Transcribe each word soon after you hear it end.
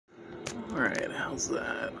Alright, how's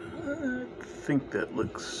that? I think that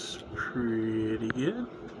looks pretty good.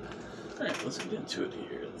 Alright, let's get into it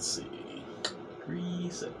here. Let's see.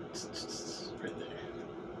 Reset. Right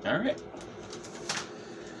there. Alright.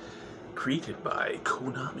 Created by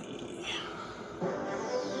Konami.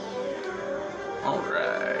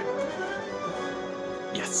 Alright.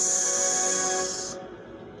 Yes!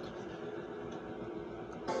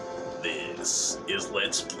 This is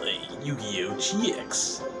Let's Play Yu-Gi-Oh!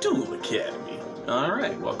 GX Duel Academy.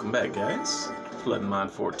 Alright, welcome back, guys. Floodmon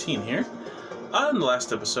 14 here. In the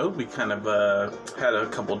last episode, we kind of had a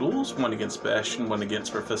couple duels, one against Bastion, one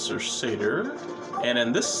against Professor Sater. And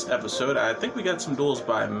in this episode, I think we got some duels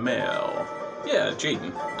by mail. Yeah,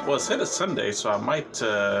 Jaden. Well, it said it's Sunday, so I might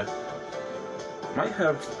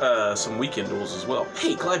have some weekend duels as well.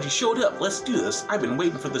 Hey, glad you showed up. Let's do this. I've been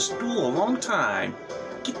waiting for this duel a long time.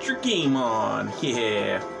 Get your game on.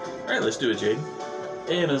 Yeah. Alright, let's do it, Jaden.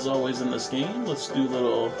 And as always in this game, let's do a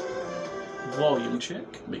little volume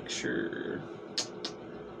check. Make sure.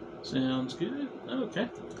 Sounds good. Okay.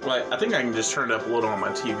 Right, I think I can just turn it up a little on my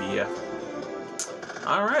TV, yeah.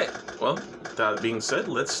 Alright. Well, that being said,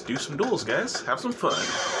 let's do some duels, guys. Have some fun.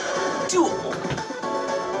 Duel!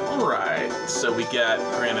 Alright, so we got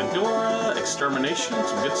Granadora, Extermination,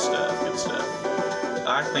 some good stuff,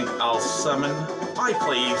 I think I'll summon. I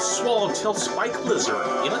play Swallowtail Spike Lizard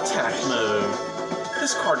in attack mode.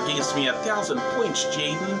 This card gives me 1,000 points,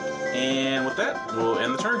 Jaden. And with that, we'll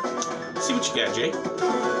end the turn. See what you got, Jay.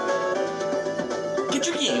 Get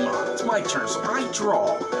your game on. It's my turn, so I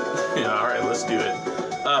draw. Alright, let's do it.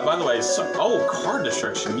 By the way, card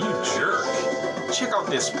destruction, you jerk. Check out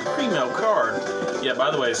this primo card. Yeah, by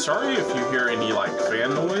the way, sorry if you hear any, like,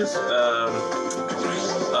 fan noise.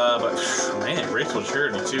 But, man, grateful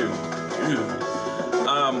charity, too. Dude.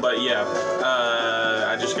 But, yeah,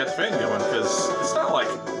 I just got the fan going, because it's not, like,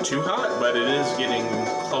 too hot, but it is getting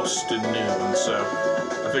close to noon, so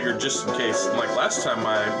I figured just in case. And, like, last time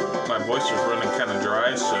my voice was running kind of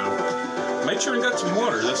dry, so made sure and got some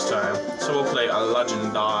water this time. So we'll play a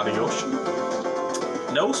Legendary Ocean.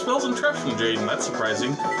 No spells and traps from Jaden, that's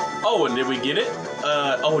surprising. Oh, and did we get it?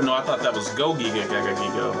 Oh no, I thought that was Go Giga Gaga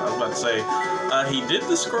Gigo. I was about to say, he did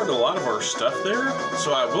discard a lot of our stuff there,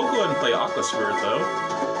 so I will go ahead and play Aqua Spirit though.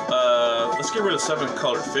 Let's get rid of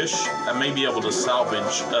 7-colored fish. I may be able to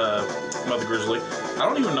salvage Mother Grizzly. I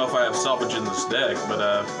don't even know if I have salvage in this deck, but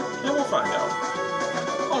yeah, we'll find out.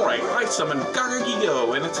 Alright, I summon Gaga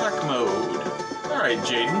Gigo in attack mode. Alright,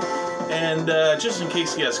 Jaden. And just in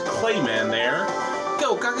case he has Clayman there,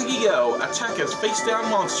 go, Gaga Gigo! Attack his face-down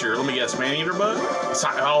monster. Let me guess, Man-Eater Bug?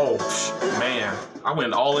 Oh, man. I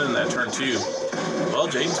went all in that turn, too. Well,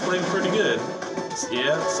 Jaden's playing pretty good.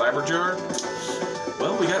 Yeah, Cyber Jar.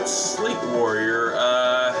 Well, we got Slate Warrior.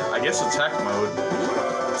 I guess attack mode.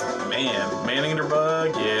 Man, Man-Eater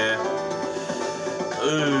Bug, yeah.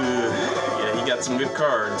 Ooh, yeah, he got some good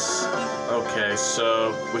cards. Okay,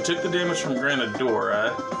 so we took the damage from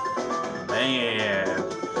Granadora. Man.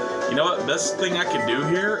 You know what? Best thing I could do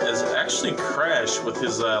here is actually crash with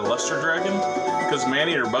his Luster Dragon, because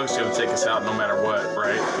Man-Eater Bug's going to take us out no matter what,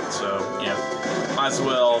 right? So, yeah. Might as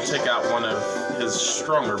well take out one of his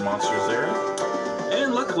stronger monsters there.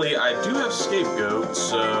 And luckily, I do have Scapegoat,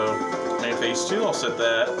 so main phase 2, I'll set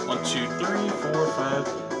that. 1, 2, 3, 4, 5.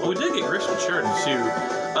 Well, we did get Graceful Charity too.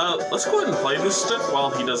 Let's go ahead and play this stuff while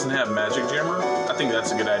he doesn't have Magic Jammer. I think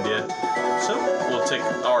that's a good idea. So, we'll take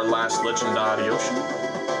our last Legendary Ocean.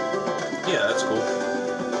 Yeah, that's cool.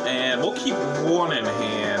 And we'll keep one in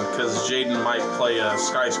hand, because Jaden might play a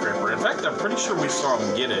Skyscraper. In fact, I'm pretty sure we saw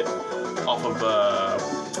him get it off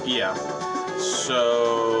of, yeah.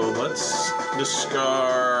 So, let's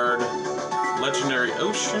discard Legendary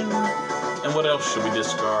Ocean. And what else should we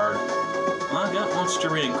discard? Well, I got Monster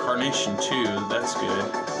Reincarnation, too. That's good.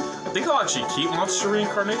 I think I'll actually keep Monster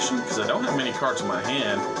Reincarnation, because I don't have many cards in my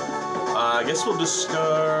hand. I guess we'll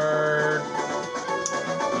discard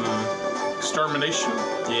Extermination?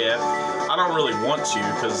 Yeah. I don't really want to,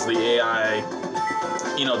 because the AI,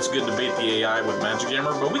 you know, it's good to bait the AI with Magic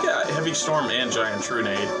Jammer, but we got Heavy Storm and Giant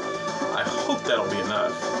Trunade. I hope that'll be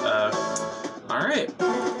enough. Alright.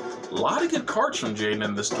 A lot of good cards from Jaden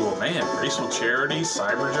in this duel. Man, Graceful Charity,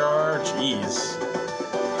 Cyber Jar, jeez.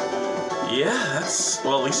 Yeah, that's...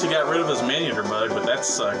 Well, at least he got rid of his Man-Eater Bug, but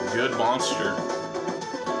that's a good monster.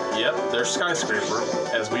 Yep, there's Skyscraper,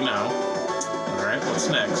 as we know. Alright, what's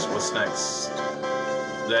next? What's next?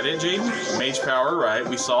 Is that it, Jaden? Mage Power, right.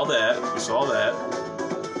 We saw that. We saw that.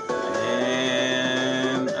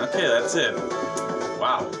 And... okay, that's it.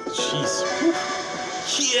 Wow. Jeez. Whew.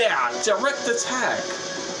 Yeah! Direct attack!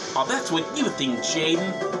 Oh, that's what you think,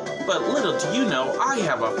 Jaden. But little do you know, I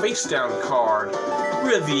have a face-down card.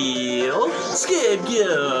 Reveal,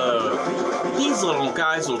 Scapegoat. These little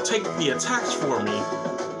guys will take the attacks for me.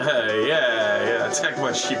 Hey, yeah, attack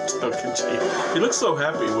my sheep token. He looks so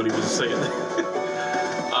happy when he was saying that.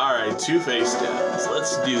 Alright, 2 face-downs.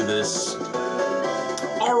 Let's do this.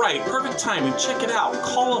 Alright, perfect timing. Check it out.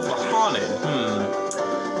 Call of the Haunted.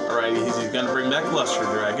 Alright, he's gonna bring back Luster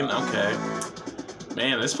Dragon. Okay.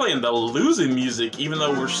 Man, it's playing the losing music, even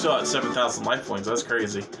though we're still at 7,000 life points. That's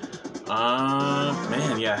crazy.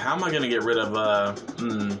 Man, yeah, how am I gonna get rid of, I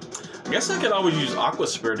guess I could always use Aqua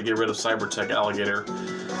Spirit to get rid of Cybertech Alligator.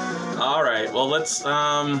 Alright, well, let's,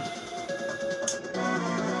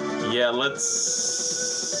 yeah,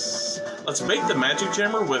 let's bait the Magic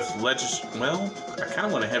Jammer with well, I kind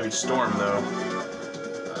of want a Heavy Storm, though.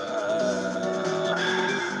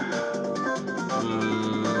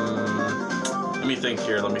 Let me think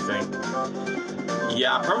here, let me think.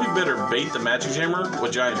 Yeah, I probably better bait the Magic Jammer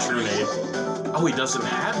with Giant Trunade. Oh, he doesn't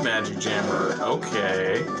have Magic Jammer.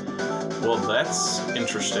 Okay. Well, that's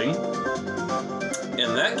interesting.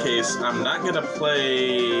 In that case, I'm not gonna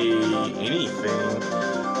play anything.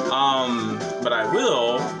 But I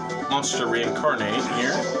will Monster Reincarnate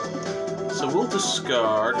here. So we'll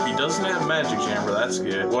discard. He doesn't have Magic Jammer, that's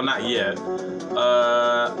good. Well, not yet.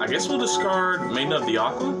 I guess we'll discard Maiden of the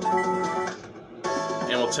Aqua.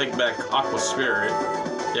 And we'll take back Aqua Spirit.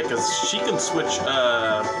 Yeah, because she can switch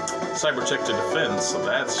Cybertech to defense, so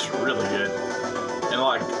that's really good. And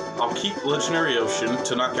like, I'll keep Legendary Ocean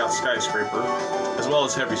to knock out Skyscraper, as well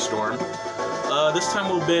as Heavy Storm. This time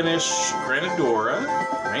we'll banish Granadora.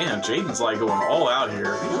 Man, Jaden's like going all out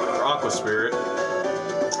here for Aqua Spirit.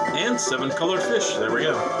 And 7 colored fish, there we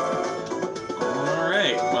go.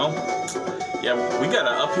 Alright, well, yeah, we got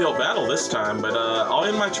an uphill battle this time, but I'll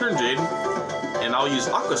end my turn, Jaden. And I'll use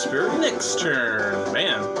Aqua Spirit next turn.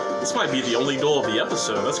 Man, this might be the only duel of the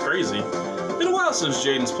episode. That's crazy. Been a while since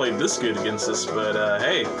Jaden's played this good against us, but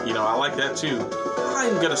hey, you know, I like that too.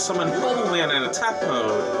 I'm gonna summon Bubble Man in attack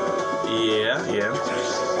mode. Yeah.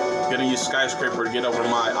 Gonna use Skyscraper to get over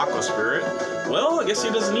my Aqua Spirit. Well, I guess he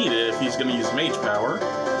doesn't need it if he's gonna use Mage Power.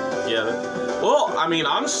 Yeah. Well, I mean,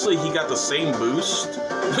 honestly, he got the same boost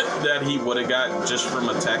that he would have got just from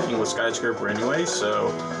attacking with Skyscraper anyway,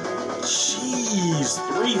 so... Jeez,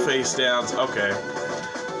 3 face downs. Okay.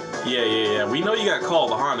 Yeah. We know you got Call of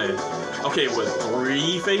the Haunted. Okay, with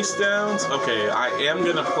 3 face downs? Okay, I am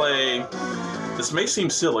gonna play... This may seem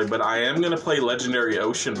silly, but I am gonna play Legendary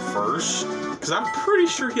Ocean first. Because I'm pretty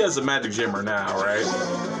sure he has a Magic Jammer now, right?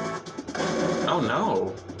 Oh,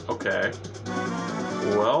 no. Okay.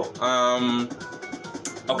 Well,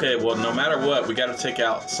 okay, well, no matter what, we gotta take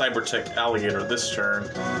out Cybertech Alligator this turn.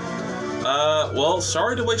 Well,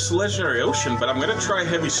 sorry to waste the Legendary Ocean, but I'm gonna try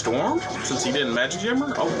Heavy Storm, since he didn't Magic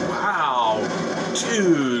Jammer. Oh, wow.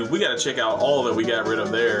 Dude, we gotta check out all that we got rid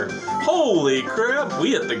of there. Holy crap,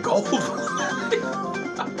 we hit the gold.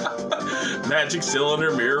 Magic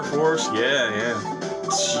Cylinder, Mirror Force, yeah.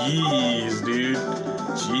 Jeez, dude.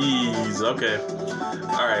 Jeez, okay.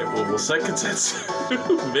 Alright, well, we'll set Consensus.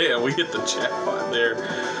 Man, we hit the jackpot there.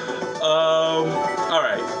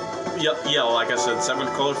 Alright. Yeah, like I said, 7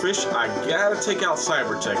 color fish. I gotta take out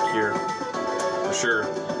Cybertech here. For sure.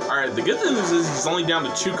 Alright, the good news is he's only down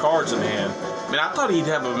to 2 cards in hand. Man, I thought he'd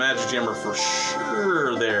have a Magic Jammer for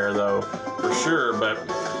sure there, though. For sure, but...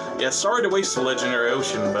 Yeah, sorry to waste the Legendary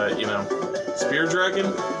Ocean, but, you know... Spear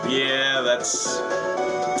Dragon? Yeah, that's...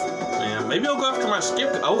 Man, maybe I'll go after my skip...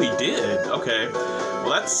 Oh, he did. Okay. Well,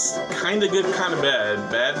 that's kind of good, kind of bad.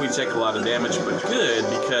 Bad, we take a lot of damage, but good,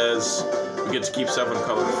 because... We get to keep 7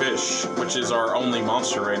 colored fish, which is our only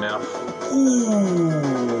monster right now.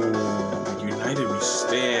 Ooh, United We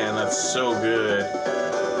Stand. That's so good.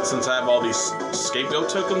 Since I have all these Scapegoat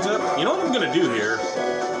tokens up, you know what I'm gonna do here?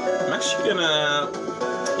 I'm actually gonna,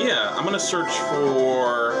 yeah, I'm gonna search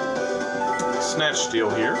for Snatch Steal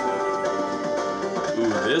here. Ooh,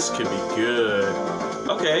 this could be good.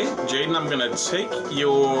 Okay, Jaden, I'm gonna take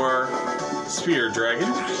your Spear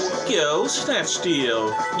Dragon. Go, Snatch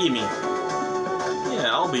Steal. Gimme.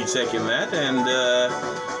 Yeah, I'll be taking that, and,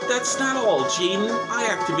 that's not all, Jaden. I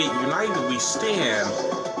activate United We Stand.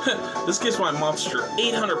 This gives my monster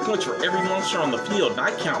 800 points for every monster on the field, and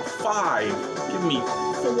I count 5. Give me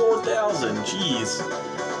 4,000, jeez.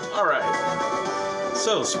 Alright.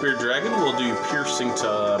 So, Spear Dragon will do piercing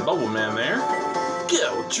to Bubble Man there.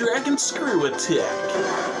 Go, Dragon Screw Attack!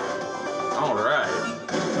 Alright.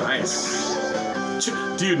 Nice.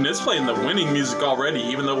 Dude, and it's playing the winning music already,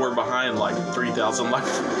 even though we're behind like 3,000 life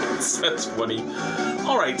points. That's funny.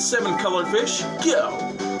 Alright, 7 colored fish, go!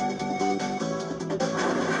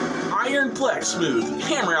 Iron Blacksmith,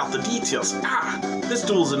 hammer out the details. Ah, this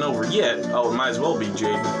duel isn't over yet. Oh, it might as well be,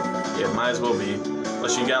 Jaden. Yeah, it might as well be.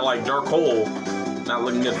 Unless you got, like, Dark Hole. Not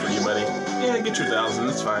looking good for you, buddy. Yeah, get your 1,000,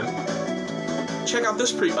 it's fine. Check out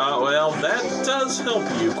this well, that does help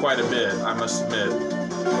you quite a bit, I must admit.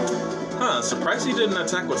 Huh, surprised he didn't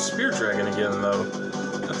attack with Spear Dragon again, though.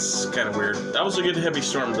 That's kind of weird. That was a good heavy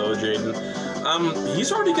storm, though, Jaden.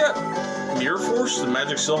 He's already got Mirror Force, the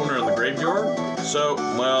magic cylinder in the graveyard. So,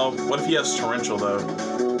 well, what if he has Torrential, though?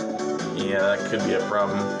 Yeah, that could be a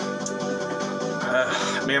problem.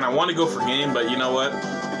 Man, I want to go for game, but you know what?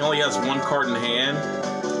 He only has one card in hand.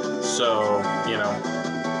 So, you know.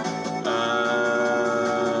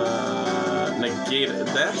 Negate it.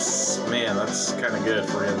 That's kind of good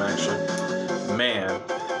for him, actually. Man.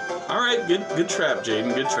 Alright, good trap,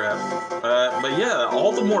 Jaden, good trap. But yeah,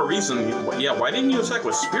 all the more reason, yeah, why didn't you attack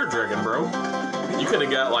with Spear Dragon, bro? You could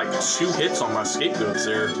have got like 2 hits on my scapegoats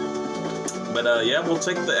there. But yeah, we'll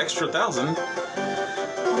take the extra 1,000.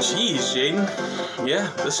 Jeez, Jaden. Yeah,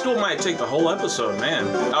 this duel might take the whole episode, man.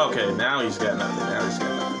 Okay, now he's got nothing,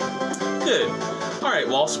 Good. Alright,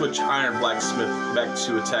 well, I'll switch Iron Blacksmith back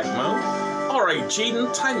to attack mode. Alright,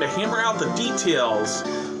 Jaden, time to hammer out the details.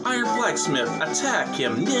 Iron Blacksmith, attack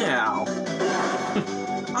him now!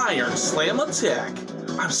 Iron Slam attack!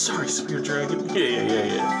 I'm sorry, Spear Dragon.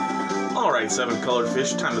 Yeah. Alright, 7 colored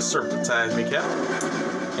fish, time to serpentize me, Cap.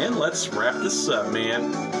 And let's wrap this up,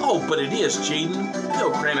 man. Oh, but it is, Jaden.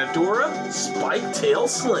 Go, Granadora, Spike Tail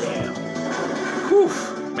Slam. Whew,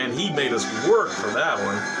 man, he made us work for that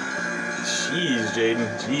one. Jeez, Jaden,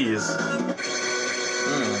 jeez.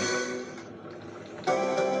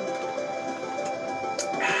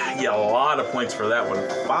 Yeah, a lot of points for that one.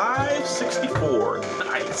 564.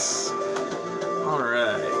 Nice.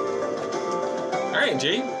 Alright. Alright,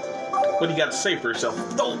 Jay. What do you got to say for yourself?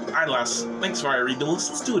 Oh, I lost. Thanks, Fire Reduelist.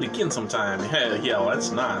 Let's do it again sometime. Yeah, well,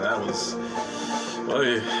 that's not. That was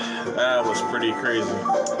pretty crazy.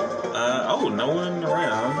 Oh, no one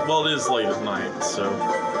around. Well, it is late at night, so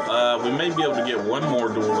we may be able to get one more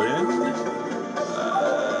duel in.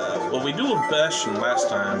 Well, we dueled Bastion last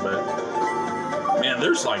time, but man,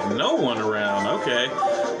 there's like no one around. Okay,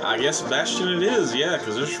 I guess Bastion it is. Yeah,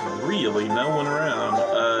 because there's really no one around.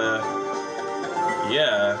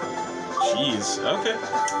 Yeah. Jeez. Okay.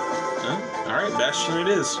 All right, Bastion it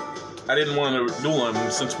is. I didn't want to duel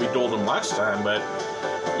him since we dueled him last time, but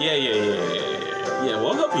yeah.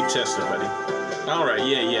 We'll help you test it, buddy. All right.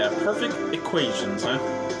 Yeah. Perfect equations, huh?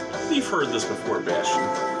 We've heard this before, Bastion.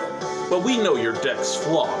 But we know your deck's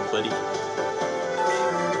flawed, buddy.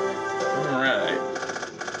 Alright.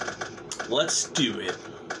 Let's do it.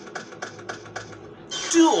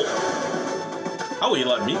 Duel! Oh, you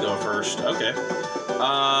let me go first. Okay.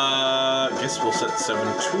 Guess we'll set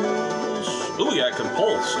 7 tools. Oh, we got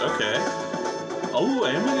Compulse. Okay. Oh,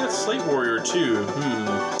 and we got Slate Warrior, too.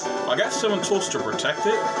 I got 7 tools to protect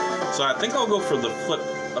it, so I think I'll go for the flip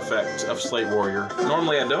effect of Slate Warrior.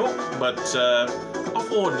 Normally I don't, but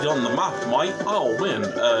I've already done the math, mate. I'll win. No.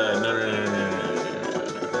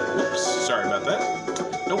 Whoops, sorry about that.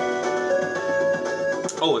 Nope.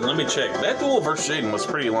 Oh, and let me check. That duel versus Jaden was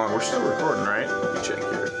pretty long. We're still recording, right? Let me check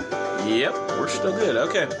here. Yep, we're still good.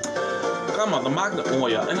 Okay. Come on, the Magna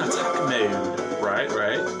Oya in attack mode. Right.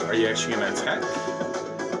 Are you actually gonna attack?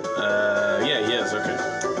 Yeah, he is. Okay.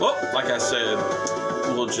 Well, like I said,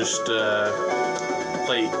 we'll just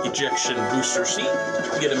play Ejection Booster Seat.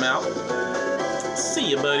 Get him out. See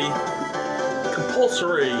ya, buddy.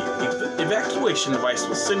 Compulsory evacuation device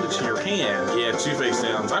will send it to your hand. Yeah, 2 face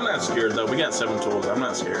downs. I'm not scared, though. We got 7 tools. I'm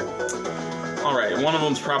not scared. Alright, one of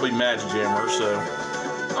them's probably Magic Jammer, so...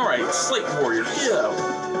 Alright, Slate Warrior, go!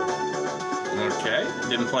 Okay,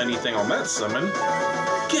 didn't play anything on that summon.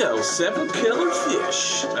 Go, 7 killer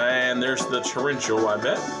fish. And there's the Torrential, I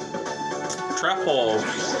bet. Trap Hole.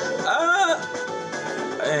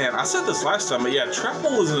 Man, I said this last time, but yeah, Trap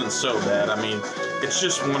Hole isn't so bad. I mean, it's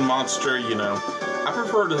just one monster, you know. I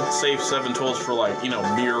prefer to save 7 tools for, like, you know,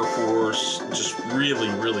 Mirror Force, just really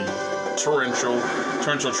Torrential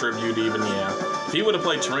Tribute even, yeah. If he would have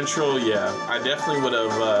played Torrential, yeah, I definitely would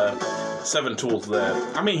have 7 tools that.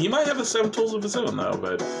 I mean, he might have a 7 tools of his own, though,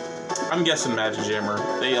 but I'm guessing Magic Jammer.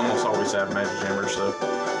 They almost always have Magic Jammer, so.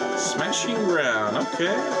 Smashing Ground,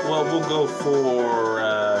 okay. Well, we'll go for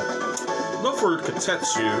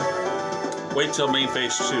Katetsu. Wait till main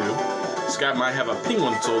phase 2. This guy might have a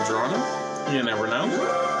penguin soldier on him. You never know.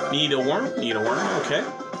 Need a worm, okay.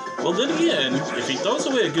 Well, then again, if he throws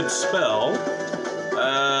away a good spell,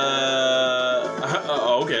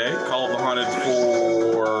 okay. Call of the Haunted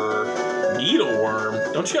for Needleworm.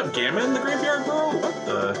 Don't you have Gamma in the graveyard, bro? What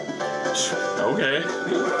the? Okay.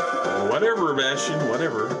 Whatever, Bastion,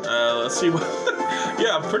 whatever. Let's see what...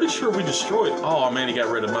 Yeah, I'm pretty sure we destroyed... Oh, man, he got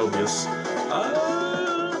rid of Mobius.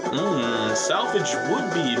 Salvage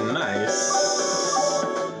would be nice.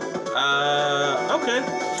 Okay.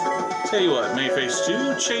 Tell you what, Mayface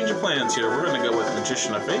 2, change of plans here. We're gonna go with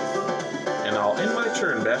Magician of Faith. And I'll end my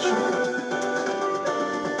turn, Bastion.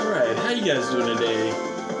 Alright, how you guys doing today?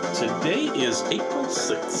 Today is April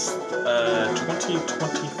 6th,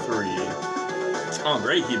 2023. Oh,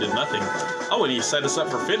 great, he did nothing. Oh, and he set us up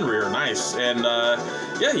for Fenrir, nice. And,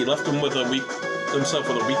 yeah, he left him with himself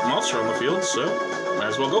with a weak monster on the field, so might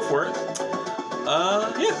as well go for it.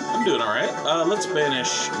 Yeah, I'm doing alright. Let's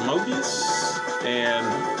banish Mobius and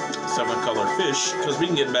 7-color fish, because we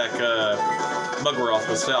can get back, Buggeroth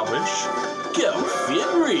with salvage. Go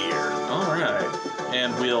Fenrir! Alright.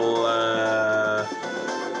 And we'll,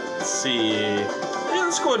 let's see. Yeah,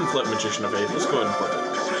 let's go ahead and flip Magician of Faith. Let's go ahead and flip it.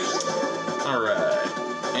 Alright.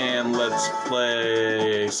 And let's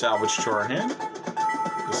play salvage to our hand.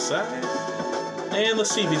 This side. And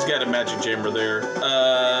let's see if he's got a magic chamber there.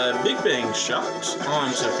 Big Bang shot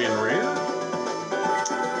onto Fenrir.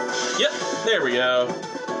 Yep, there we go.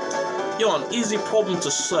 You're an easy problem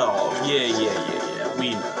to solve. Yeah.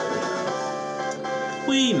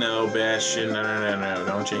 We know, Bastion. No.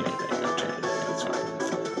 Don't change anything. That's fine.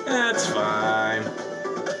 That's fine.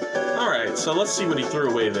 Alright, so let's see what he threw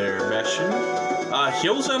away there, Bastion.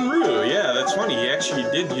 Hyozanru. Yeah, that's funny. He actually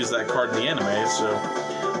did use that card in the anime, so...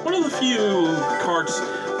 One of the few cards...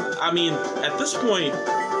 I mean, at this point,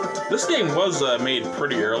 this game was made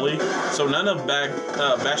pretty early, so none of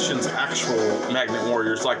Bastion's actual Magnet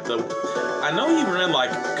Warriors, like the... I know he ran,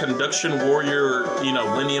 like, Conduction Warrior, you know,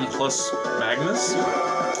 Linium plus Magnus.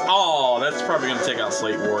 Oh, that's probably going to take out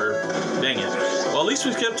Slate Warrior. Dang it. Well, at least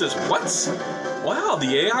we kept his... What? Wow,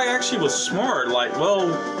 the AI actually was smart. Like, well,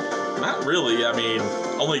 not really. I mean,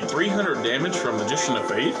 only 300 damage from Magician of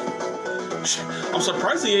Faith. I'm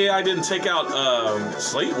surprised the AI didn't take out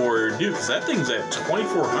Slate Warrior, dude, because that thing's at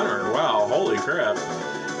 2,400. Wow, holy crap.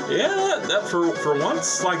 Yeah, that for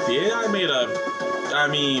once, like, the AI made a... I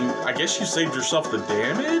mean, I guess you saved yourself the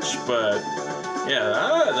damage, but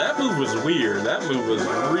yeah, that move was weird. That move was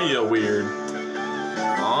real weird.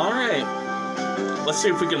 Alright. Let's see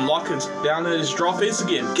if we can lock it down at his draw phase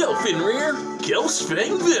again. Go, Fenrir! Go,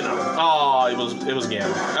 Sfang Venom! Oh, it was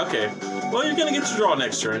Gamma. Okay. Well, you're gonna get your draw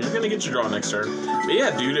next turn. But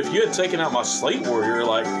yeah, dude, if you had taken out my Slate Warrior,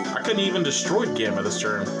 like, I couldn't even destroy Gamma this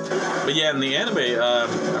turn. But yeah, in the anime,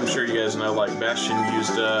 I'm sure you guys know, like, Bastion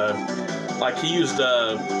used,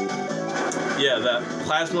 yeah, that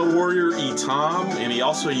Plasma Warrior Etam, and he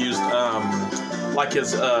also used,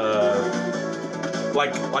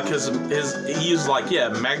 he used, like, yeah,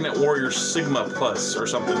 Magnet Warrior Sigma Plus or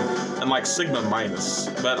something, and, like, Sigma Minus.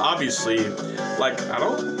 But obviously, like,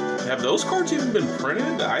 have those cards even been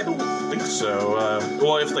printed? I don't think so.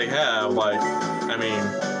 Well, if they have, like, I mean,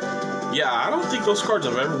 yeah, I don't think those cards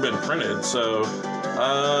have ever been printed, so,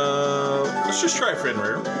 let's just try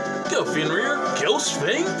Fenrir. Go, Fenrir! Kill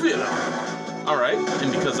Sfang Venom! Alright,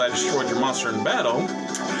 and because I destroyed your monster in battle,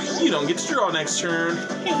 you don't get to draw next turn.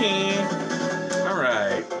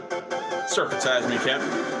 Alright. Serpentize me, Cap.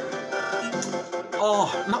 Oh,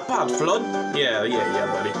 not bad, Flood. Yeah,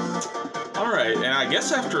 buddy. Alright, and I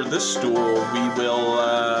guess after this duel, we will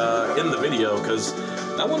end the video, because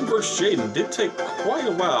that one versus Jaden did take quite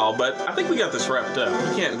a while, but I think we got this wrapped up.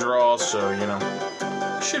 We can't draw, so, you know,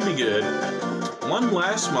 should be good. One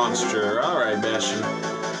last monster. Alright, Bastion.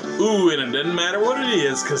 Ooh, and it doesn't matter what it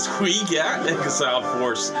is, because we got Exiled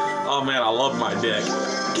Force. Oh man, I love my deck.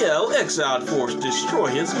 Go, Exiled Force, destroy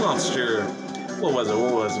his monster. What was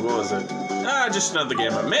it? Just another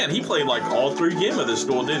Gamma. Man, he played like all 3 Gamma this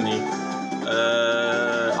duel, didn't he?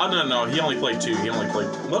 Oh no, he only played 2.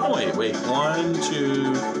 Well, wait. 1,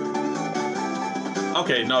 2...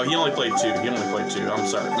 Okay, no, he only played 2. I'm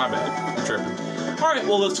sorry, my bad. I'm tripping. Alright,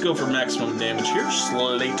 well, let's go for maximum damage here.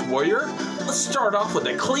 Slate Warrior. Let's start off with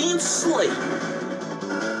a clean slate.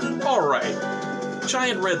 Alright.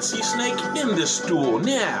 Giant Red Sea Snake in this duel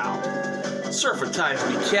now. Serpentize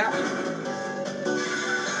me, Cap.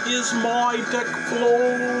 Is my deck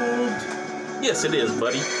flawed? Yes, it is,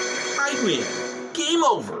 buddy. I win. Game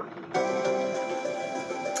over.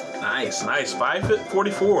 Nice.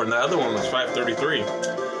 544, and the other one was 533.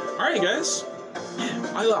 Alright, guys.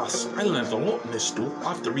 I lost. I learned a lot in this duel. I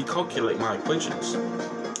have to recalculate my equations.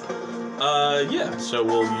 Yeah, so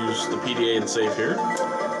we'll use the PDA and save here.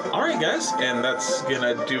 Alright, guys, and that's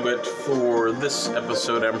gonna do it for this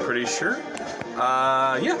episode, I'm pretty sure.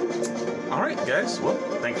 Yeah. Alright, guys, well,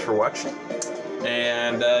 thanks for watching.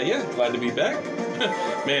 And, yeah, glad to be back.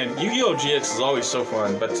 Man, Yu-Gi-Oh! GX is always so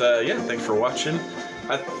fun. But yeah, thanks for watching.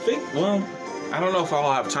 I think, well, I don't know if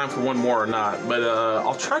I'll have time for one more or not, but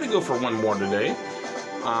I'll try to go for one more today.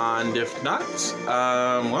 And if not,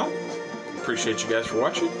 well, appreciate you guys for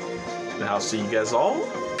watching. And I'll see you guys all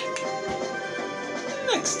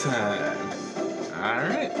next time.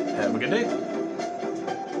 Alright, have a good day.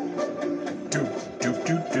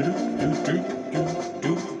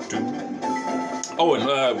 Oh, and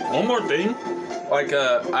one more thing. Like,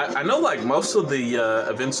 I know, like, most of the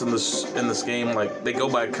events in this game, like, they go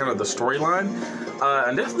by kind of the storyline.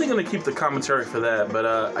 I'm definitely going to keep the commentary for that, but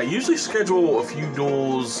I usually schedule a few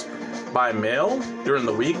duels by mail during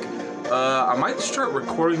the week. I might start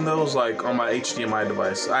recording those, like, on my HDMI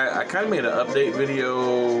device. I kind of made an update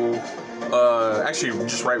video, actually,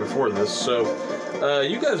 just right before this, so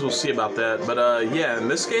you guys will see about that. But, yeah, in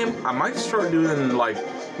this game, I might start doing, like,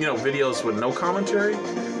 you know, videos with no commentary,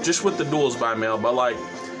 just with the duels by mail, but, like,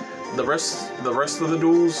 the rest of the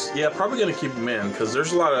duels, yeah, probably gonna keep them in, because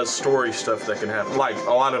there's a lot of story stuff that can happen, like,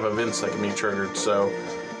 a lot of events that can be triggered, so,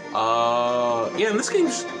 yeah, and this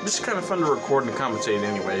game's just kind of fun to record and commentate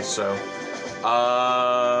anyway, so,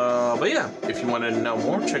 but yeah, if you want to know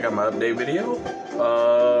more, check out my update video,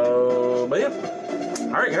 but yeah,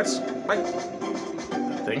 alright guys, bye,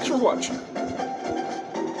 thanks for watching.